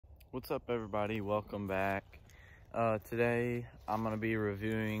What's up, everybody? Welcome back. Today I'm going to be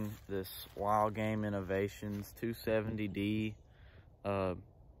reviewing this Wildgame Innovations 270D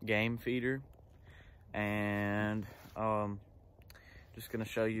game feeder, and just going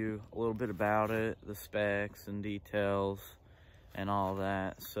to show you a little bit about it, the specs and details and all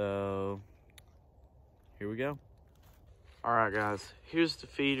that. So here we go. Alright guys, here's the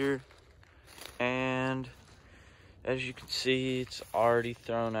feeder, and as you can see, it's already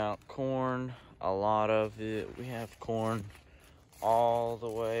thrown out corn, a lot of it. We have corn all the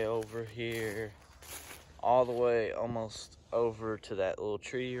way over here, all the way almost over to that little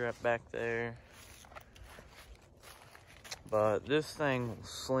tree right back there. But this thing will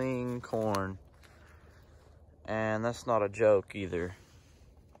sling corn, and that's not a joke either.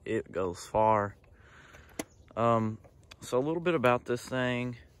 It goes far. So a little bit about this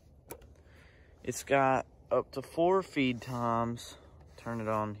thing. It's got up to 4 feed times. Turn it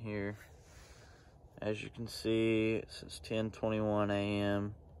on here. As you can see, it says 10:21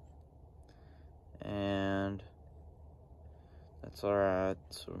 a.m. and that's alright.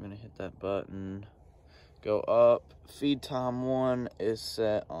 So we're gonna hit that button, go up. Feed time 1 is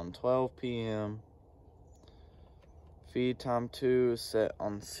set on 12 p.m. Feed time 2 is set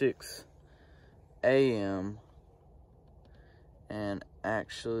on 6 a.m. and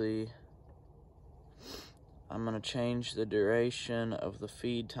actually I'm going to change the duration of the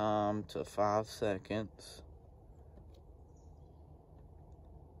feed time to 5 seconds.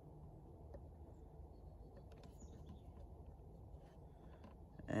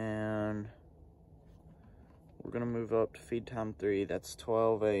 And we're going to move up to feed time 3. That's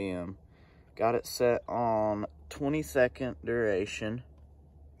 12 a.m. Got it set on 20-second duration.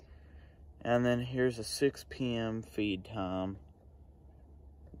 And then here's a 6 p.m. feed time.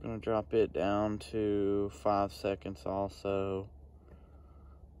 I'm going to drop it down to 5 seconds also.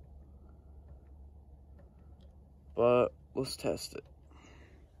 But let's test it.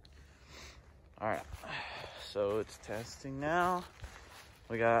 Alright, so it's testing now.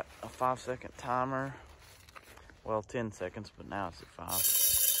 We got a 5-second timer. Well, 10 seconds, but now it's at 5.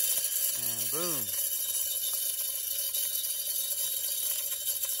 And boom.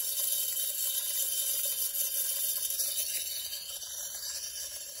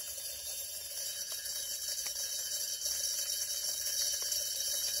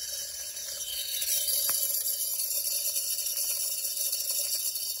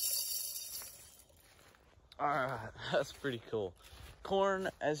 Alright, that's pretty cool. Corn,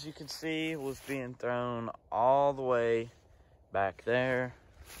 as you can see, was being thrown all the way back there.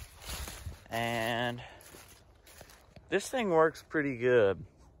 And this thing works pretty good.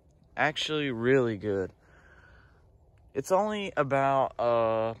 Actually, really good. It's only about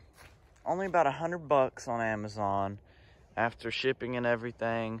 $100 on Amazon after shipping and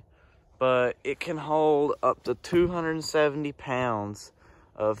everything. But it can hold up to 270 pounds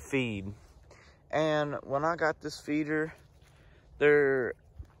of feed. And when I got this feeder,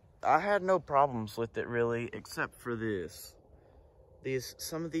 I had no problems with it really, except for this.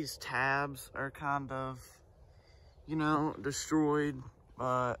 Some of these tabs are kind of, you know, destroyed,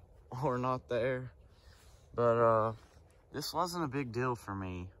 or not there. But this wasn't a big deal for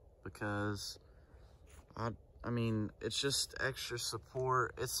me because I mean, it's just extra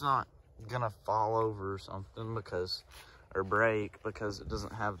support. It's not gonna fall over or something or break because it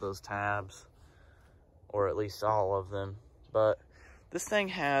doesn't have those tabs. Or at least all of them. But this thing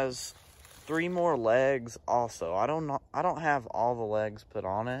has 3 more legs also. I don't have all the legs put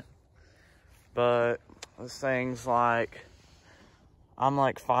on it, but this thing's like, I'm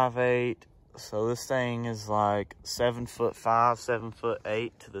like 5'8", so this thing is like 7'5",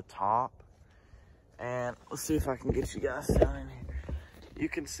 7'8" to the top. And let's see if I can get you guys down in here. You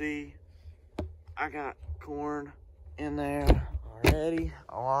can see I got corn in there already,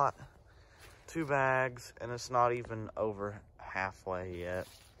 a lot. 2 bags, and it's not even over halfway yet.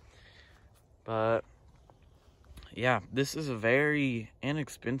 But yeah, this is a very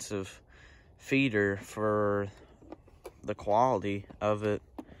inexpensive feeder for the quality of it.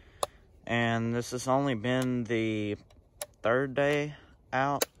 And this has only been the 3rd day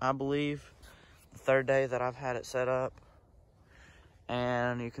out, I believe. The 3rd day that I've had it set up.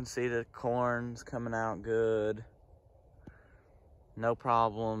 And you can see the corn's coming out good. No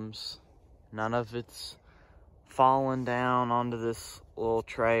problems. None of it's falling down onto this little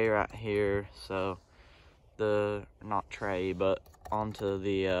tray right here. So not tray, but onto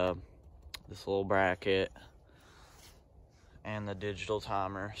the this little bracket and the digital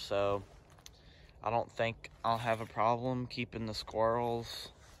timer. So I don't think I'll have a problem keeping the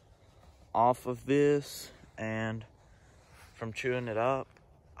squirrels off of this and from chewing it up.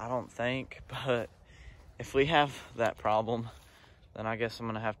 I don't think, but if we have that problem, then I guess I'm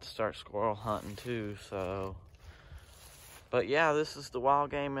gonna have to start squirrel hunting too, so. But yeah, this is the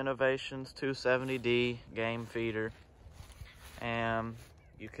Wildgame Innovations 270D game feeder. And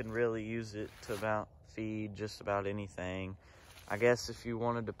you can really use it to feed just about anything. I guess if you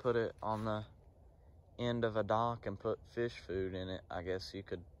wanted to put it on the end of a dock and put fish food in it, I guess you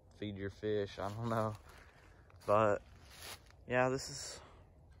could feed your fish. I don't know. But yeah,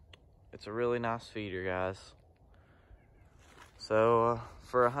 it's a really nice feeder, guys. So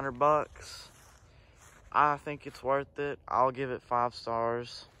for $100, I think it's worth it. I'll give it 5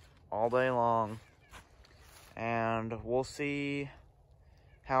 stars all day long. And we'll see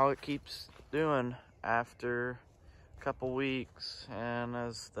how it keeps doing after a couple weeks and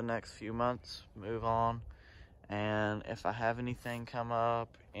as the next few months move on. And if I have anything come up,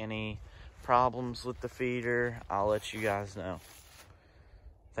 any problems with the feeder, I'll let you guys know.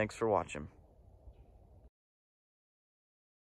 Thanks for watching.